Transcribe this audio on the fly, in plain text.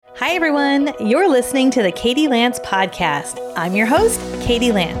Hi, everyone. You're listening to the Katie Lance Podcast. I'm your host,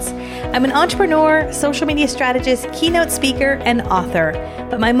 Katie Lance. I'm an entrepreneur, social media strategist, keynote speaker, and author.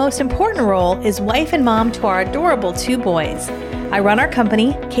 But my most important role is wife and mom to our adorable 2 boys. I run our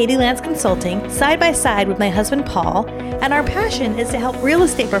company, Katie Lance Consulting, side by side with my husband, Paul, and our passion is to help real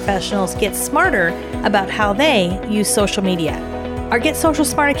estate professionals get smarter about how they use social media. Our Get Social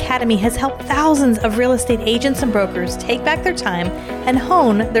Smart Academy has helped thousands of real estate agents and brokers take back their time and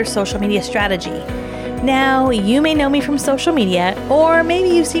hone their social media strategy. Now, you may know me from social media, or maybe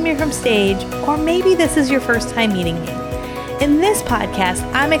you've seen me from stage, or maybe this is your first time meeting me. In this podcast,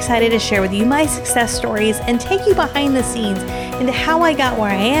 I'm excited to share with you my success stories and take you behind the scenes into how I got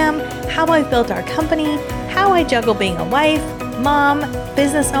where I am, how I've built our company, how I juggle being a wife, mom,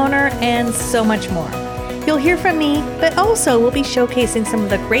 business owner, and so much more. You'll hear from me, but also we'll be showcasing some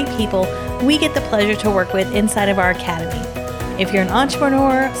of the great people we get the pleasure to work with inside of our academy. If you're an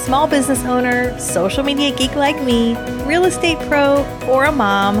entrepreneur, small business owner, social media geek like me, real estate pro, or a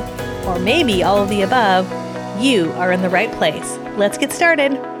mom, or maybe all of the above, you are in the right place. Let's get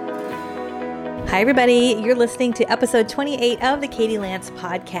started. Hi, everybody. You're listening to episode 28 of the Katie Lance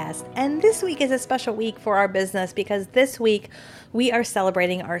Podcast. And this week is a special week for our business because this week we are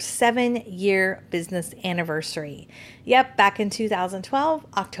celebrating our 7-year business anniversary. Yep, back in 2012,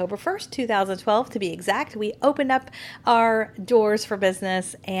 October 1st, 2012 to be exact, we opened up our doors for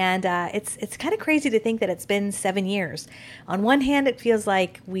business, and it's kind of crazy to think that it's been 7 years. On one hand, it feels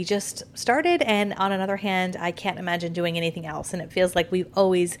like we just started, and on another hand, I can't imagine doing anything else, and it feels like we've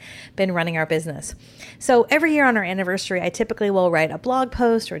always been running our business. So every year on our anniversary, I typically will write a blog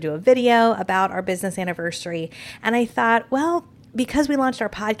post or do a video about our business anniversary, and I thought, well, because we launched our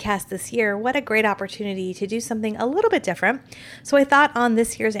podcast this year, what a great opportunity to do something a little bit different. So I thought on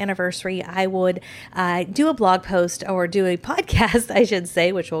this year's anniversary, I would do a blog post or do a podcast, I should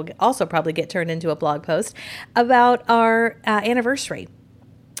say, which will also probably get turned into a blog post about our anniversary.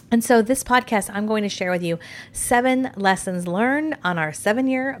 And so this podcast, I'm going to share with you 7 lessons learned on our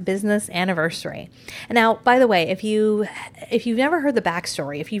 7-year business anniversary. And now, by the way, if you've never heard the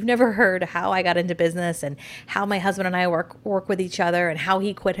backstory, if you've never heard how I got into business and how my husband and I work with each other and how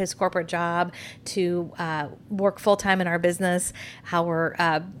he quit his corporate job to work full-time in our business, how we're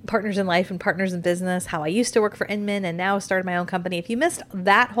partners in life and partners in business, how I used to work for Inman and now started my own company. If you missed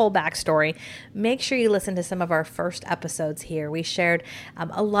that whole backstory, make sure you listen to some of our first episodes here. We shared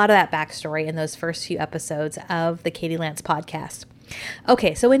a lot of that backstory in those first few episodes of the Katie Lance Podcast.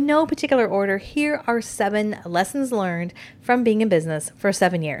 Okay, so in no particular order, here are 7 lessons learned from being in business for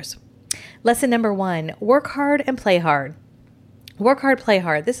 7 years. Lesson number 1, work hard and play hard. Work hard, play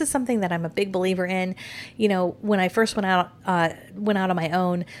hard. This is something that I'm a big believer in. You know, when I first went out on my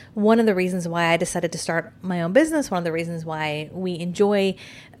own, one of the reasons why I decided to start my own business, one of the reasons why we enjoy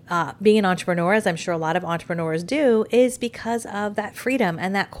being an entrepreneur, as I'm sure a lot of entrepreneurs do, is because of that freedom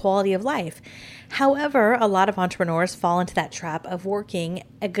and that quality of life. However, a lot of entrepreneurs fall into that trap of working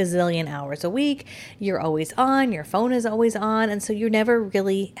a gazillion hours a week. You're always on, your phone is always on, and so you never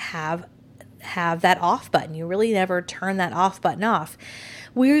really have that off button. You really never turn that off button off.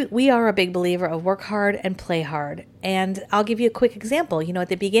 We are a big believer of work hard and play hard. And I'll give you a quick example. You know, at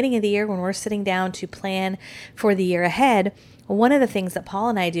the beginning of the year, when we're sitting down to plan for the year ahead, one of the things that Paul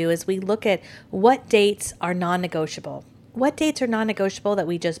and I do is we look at what dates are non-negotiable. What dates are non-negotiable that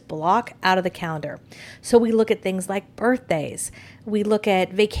we just block out of the calendar? So we look at things like birthdays, we look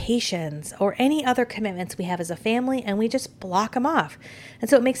at vacations, or any other commitments we have as a family, and we just block them off. And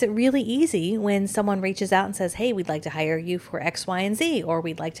so it makes it really easy when someone reaches out and says, hey, we'd like to hire you for X, Y, and Z, or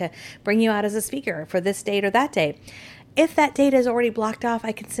we'd like to bring you out as a speaker for this date or that date. If that date is already blocked off,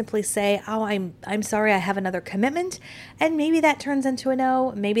 I can simply say, oh, I'm sorry, I have another commitment. And maybe that turns into a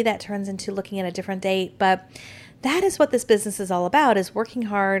no. Maybe that turns into looking at a different date. But that is what this business is all about, is working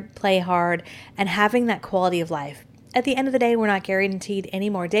hard, play hard, and having that quality of life. At the end of the day, we're not guaranteed any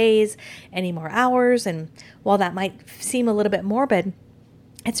more days, any more hours. And while that might seem a little bit morbid,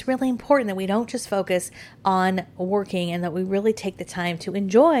 it's really important that we don't just focus on working and that we really take the time to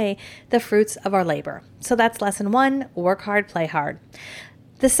enjoy the fruits of our labor. So that's lesson 1, work hard, play hard.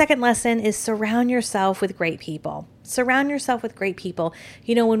 The second lesson is surround yourself with great people. Surround yourself with great people.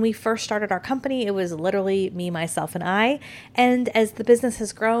 You know, when we first started our company, it was literally me, myself, and I. And as the business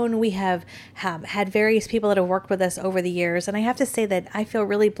has grown, we have had various people that have worked with us over the years. And I have to say that I feel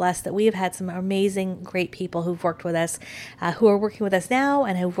really blessed that we have had some amazing, great people who've worked with us, who are working with us now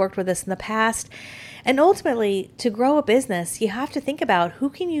and who've worked with us in the past. And ultimately, to grow a business, you have to think about who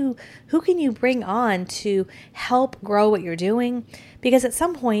can you bring on to help grow what you're doing? Because at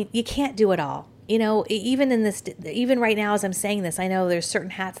some point, you can't do it all. Even right now as I'm saying this, I know there's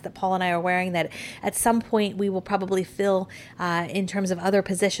certain hats that Paul and I are wearing that at some point we will probably fill in terms of other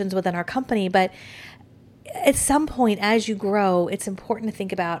positions within our company. But at some point as you grow, it's important to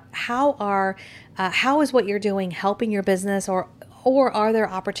think about how is what you're doing helping your business, or are there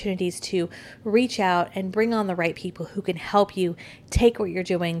opportunities to reach out and bring on the right people who can help you take what you're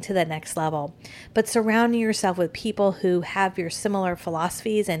doing to the next level? But surrounding yourself with people who have your similar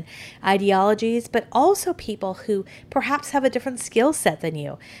philosophies and ideologies, but also people who perhaps have a different skill set than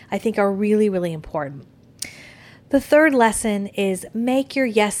you, I think are really, really important. The third lesson is make your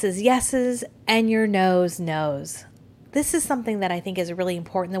yeses yeses and your noes noes. This is something that I think is really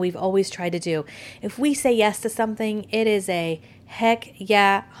important that we've always tried to do. If we say yes to something, it is a heck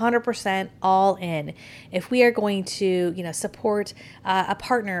yeah, 100% all in. If we are going to, support a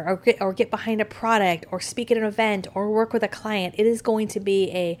partner or get behind a product or speak at an event or work with a client, it is going to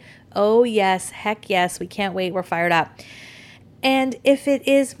be a, oh yes, heck yes, we can't wait, we're fired up. And if it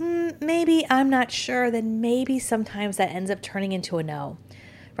is, maybe I'm not sure, then maybe sometimes that ends up turning into a no,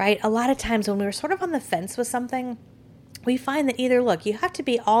 right? A lot of times when we're sort of on the fence with something, we find that either, look, you have to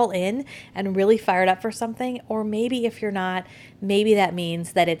be all in and really fired up for something, or maybe if you're not, maybe that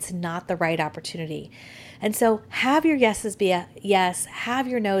means that it's not the right opportunity. And so have your yeses be a yes, have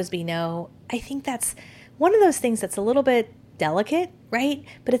your no's be no. I think that's one of those things that's a little bit delicate, right?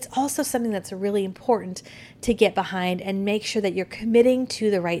 But it's also something that's really important to get behind and make sure that you're committing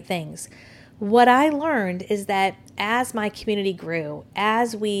to the right things. What I learned is that as my community grew,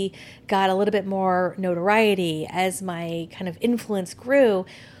 as we got a little bit more notoriety, as my kind of influence grew,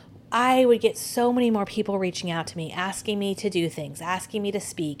 I would get so many more people reaching out to me, asking me to do things, asking me to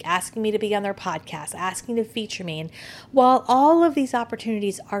speak, asking me to be on their podcast, asking to feature me. And while all of these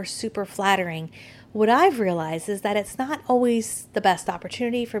opportunities are super flattering, what I've realized is that it's not always the best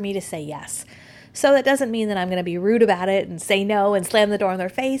opportunity for me to say yes. So that doesn't mean that I'm going to be rude about it and say no and slam the door in their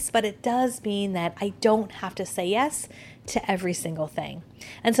face, but it does mean that I don't have to say yes to every single thing.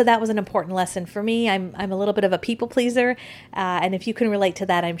 And so that was an important lesson for me. I'm a little bit of a people pleaser, and if you can relate to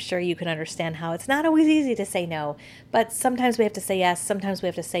that, I'm sure you can understand how it's not always easy to say no, but sometimes we have to say yes, sometimes we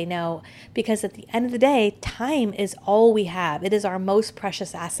have to say no, because at the end of the day, time is all we have. It is our most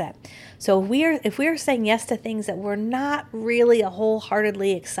precious asset. So if we are saying yes to things that we're not really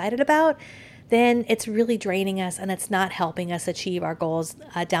wholeheartedly excited about, then it's really draining us and it's not helping us achieve our goals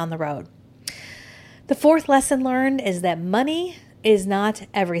down the road. The fourth lesson learned is that money is not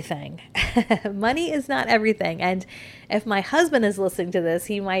everything. Money is not everything. And if my husband is listening to this,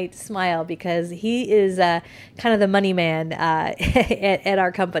 he might smile because he is kind of the money man at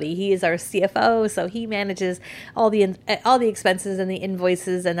our company. He is our CFO, so he manages all the expenses and the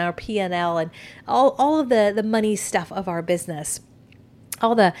invoices and our P&L and all of the money stuff of our business.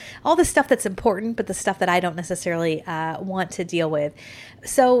 All the stuff that's important, but the stuff that I don't necessarily want to deal with.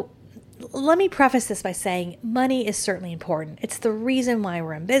 So let me preface this by saying money is certainly important. It's the reason why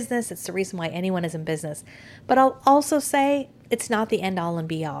we're in business. It's the reason why anyone is in business. But I'll also say it's not the end all and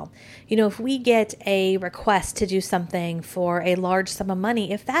be all. If we get a request to do something for a large sum of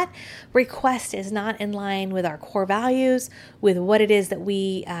money, if that request is not in line with our core values, with what it is that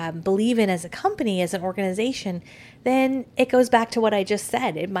we believe in as a company, as an organization, then it goes back to what I just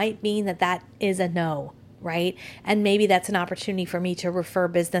said. It might mean that is a no, right? And maybe that's an opportunity for me to refer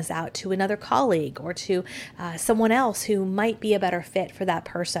business out to another colleague or to someone else who might be a better fit for that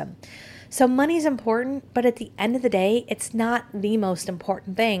person. So money's important, but at the end of the day, it's not the most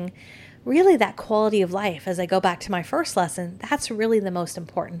important thing. Really, that quality of life, as I go back to my first lesson, that's really the most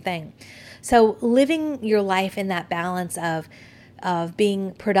important thing. So living your life in that balance of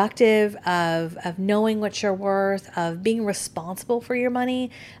being productive, of knowing what you're worth, of being responsible for your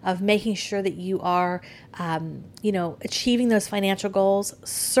money, of making sure that you are, achieving those financial goals,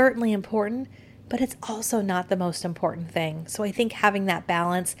 certainly important, but it's also not the most important thing. So I think having that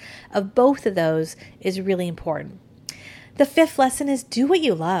balance of both of those is really important. The fifth lesson is do what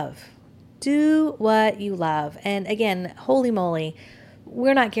you love. Do what you love. And again, holy moly,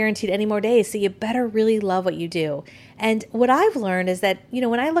 we're not guaranteed any more days, so you better really love what you do. And what I've learned is that,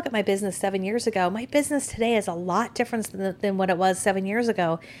 when I look at my business 7 years ago, my business today is a lot different than what it was 7 years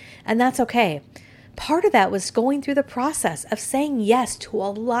ago, and that's okay. Part of that was going through the process of saying yes to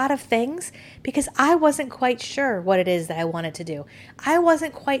a lot of things because I wasn't quite sure what it is that I wanted to do. I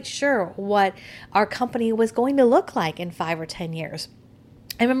wasn't quite sure what our company was going to look like in 5 or 10 years.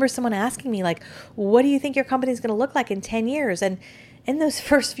 I remember someone asking me, what do you think your company is going to look like in 10 years? And in those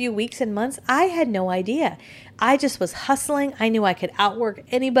first few weeks and months, I had no idea. I just was hustling. I knew I could outwork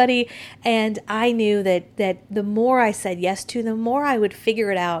anybody. And I knew that the more I said yes to, the more I would figure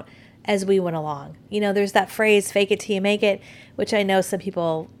it out as we went along. There's that phrase, fake it till you make it, which I know some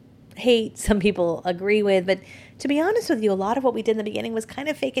people hate, some people agree with, but to be honest with you, a lot of what we did in the beginning was kind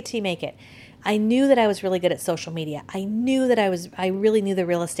of fake it till you make it. I knew that I was really good at social media. I knew that I really knew the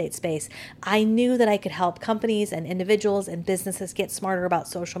real estate space. I knew that I could help companies and individuals and businesses get smarter about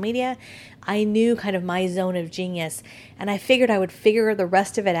social media. I knew kind of my zone of genius, and I figured I would figure the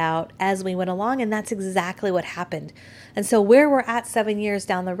rest of it out as we went along, and that's exactly what happened. And so where we're at 7 years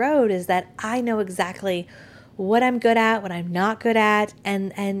down the road is that I know exactly what I'm good at, what I'm not good at,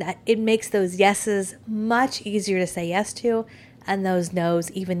 and it makes those yeses much easier to say yes to, and those no's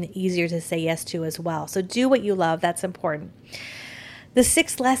even easier to say yes to as well. So do what you love. That's important. The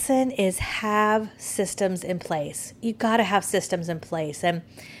sixth lesson is have systems in place. You got to have systems in place. And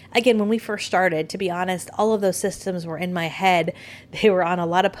again, when we first started, to be honest, all of those systems were in my head. They were on a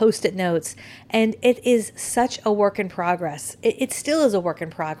lot of Post-it notes, and it is such a work in progress. It still is a work in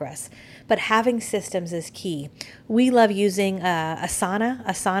progress, but having systems is key. We love using Asana.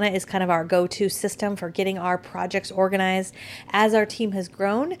 Asana is kind of our go-to system for getting our projects organized. As our team has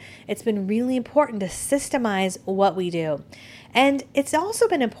grown, it's been really important to systemize what we do. And it's also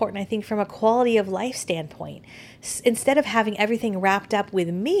been important, I think, from a quality of life standpoint. Instead of having everything wrapped up with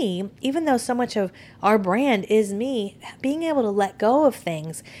me, even though so much of our brand is me, being able to let go of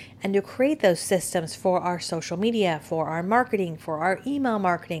things and to create those systems for our social media, for our marketing, for our email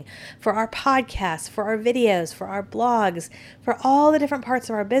marketing, for our podcasts, for our videos, for our blogs, for all the different parts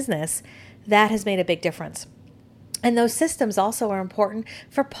of our business, that has made a big difference. And those systems also are important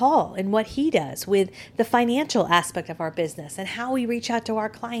for Paul and what he does with the financial aspect of our business and how we reach out to our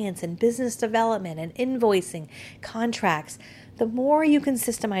clients and business development and invoicing, contracts. The more you can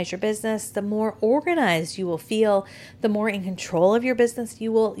systemize your business, the more organized you will feel, the more in control of your business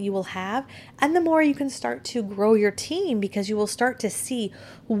you will have, and the more you can start to grow your team because you will start to see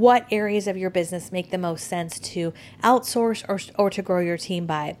what areas of your business make the most sense to outsource or to grow your team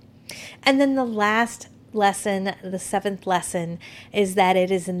by. And then the last lesson, the seventh lesson, is that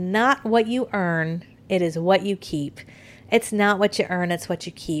it is not what you earn, it is what you keep. It's not what you earn, it's what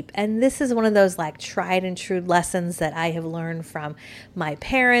you keep. And this is one of those like tried and true lessons that I have learned from my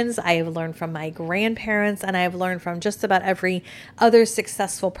parents, I have learned from my grandparents, and I have learned from just about every other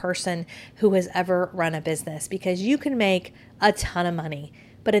successful person who has ever run a business, because you can make a ton of money,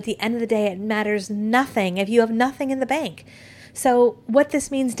 but at the end of the day, it matters nothing if you have nothing in the bank. So what this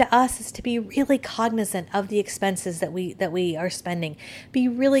means to us is to be really cognizant of the expenses that we are spending. Be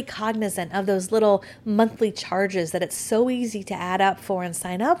really cognizant of those little monthly charges that it's so easy to add up for and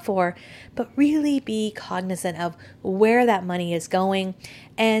sign up for, but really be cognizant of where that money is going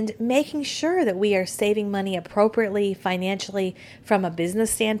and making sure that we are saving money appropriately financially from a business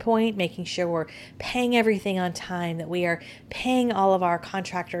standpoint, making sure we're paying everything on time, that we are paying all of our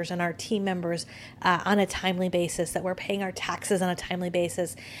contractors and our team members on a timely basis, that we're paying our taxes on a timely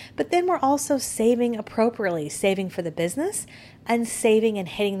basis. But then we're also saving appropriately, saving for the business and saving and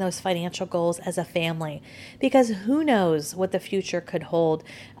hitting those financial goals as a family, because who knows what the future could hold,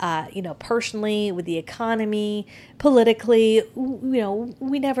 personally, with the economy, politically,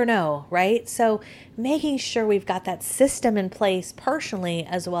 we never know, right? So making sure we've got that system in place personally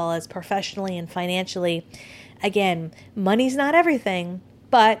as well as professionally and financially. Again, money's not everything,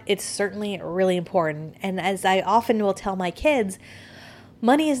 but it's certainly really important. And as I often will tell my kids,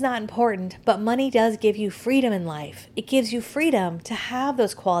 money is not important, but money does give you freedom in life. It gives you freedom to have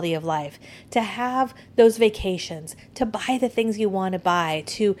those quality of life, to have those vacations, to buy the things you want to buy,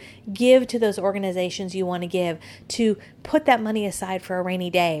 to give to those organizations you want to give, to put that money aside for a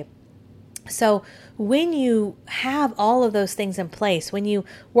rainy day. So when you have all of those things in place, when you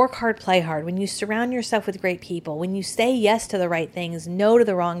work hard, play hard, when you surround yourself with great people, when you say yes to the right things, no to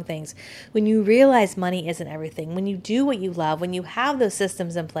the wrong things, when you realize money isn't everything, when you do what you love, when you have those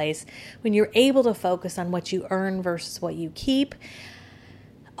systems in place, when you're able to focus on what you earn versus what you keep,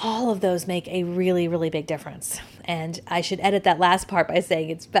 all of those make a really, really big difference. And I should edit that last part by saying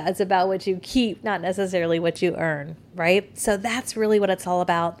it's about what you keep, not necessarily what you earn, right? So that's really what it's all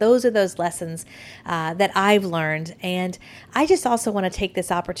about. Those are those lessons that I've learned. And I just also want to take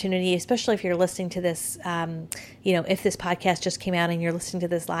this opportunity, especially if you're listening to this, if this podcast just came out and you're listening to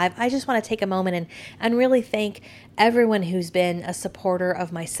this live, I just want to take a moment and really thank everyone who's been a supporter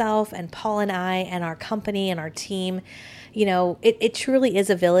of myself and Paul and I and our company and our team. It truly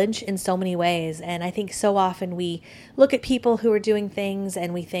is a village in so many ways. And I think so often we look at people who are doing things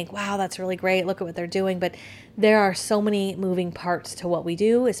and we think, wow, that's really great. Look at what they're doing. But there are so many moving parts to what we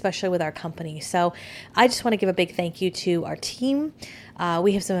do, especially with our company. So I just want to give a big thank you to our team.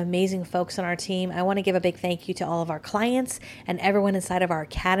 We have some amazing folks on our team. I want to give a big thank you to all of our clients and everyone inside of our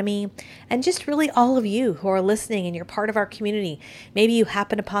academy, and just really all of you who are listening and you're part of our community. Maybe you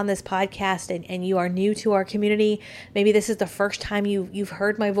happen upon this podcast and you are new to our community. Maybe this is the first time you've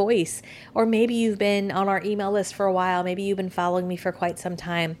heard my voice, or maybe you've been on our email list for a while. Maybe you've been following me for quite some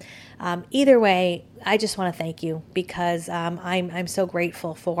time. Either way, I just want to thank you because I'm so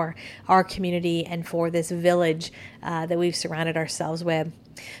grateful for our community and for this village that we've surrounded ourselves with.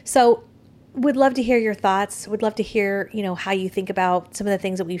 So would love to hear your thoughts. Would love to hear, how you think about some of the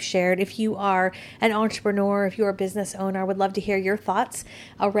things that we've shared. If you are an entrepreneur, if you're a business owner, would love to hear your thoughts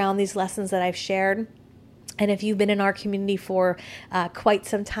around these lessons that I've shared. And if you've been in our community for quite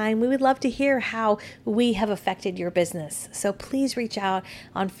some time, we would love to hear how we have affected your business. So please reach out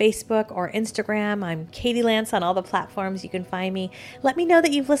on Facebook or Instagram. I'm Katie Lance on all the platforms. You can find me. Let me know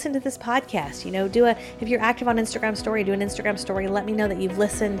that you've listened to this podcast. If you're active on Instagram story, do an Instagram story. Let me know that you've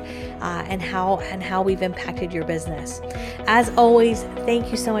listened and how we've impacted your business. As always, thank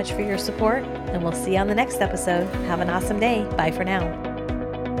you so much for your support, and we'll see you on the next episode. Have an awesome day. Bye for now.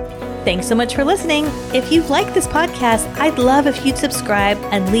 Thanks so much for listening. If you've liked this podcast, I'd love if you'd subscribe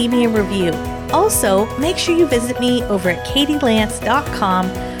and leave me a review. Also, make sure you visit me over at katielance.com,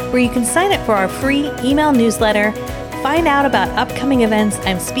 where you can sign up for our free email newsletter, find out about upcoming events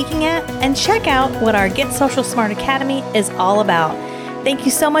I'm speaking at, and check out what our Get Social Smart Academy is all about. Thank you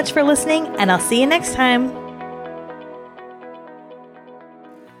so much for listening, and I'll see you next time.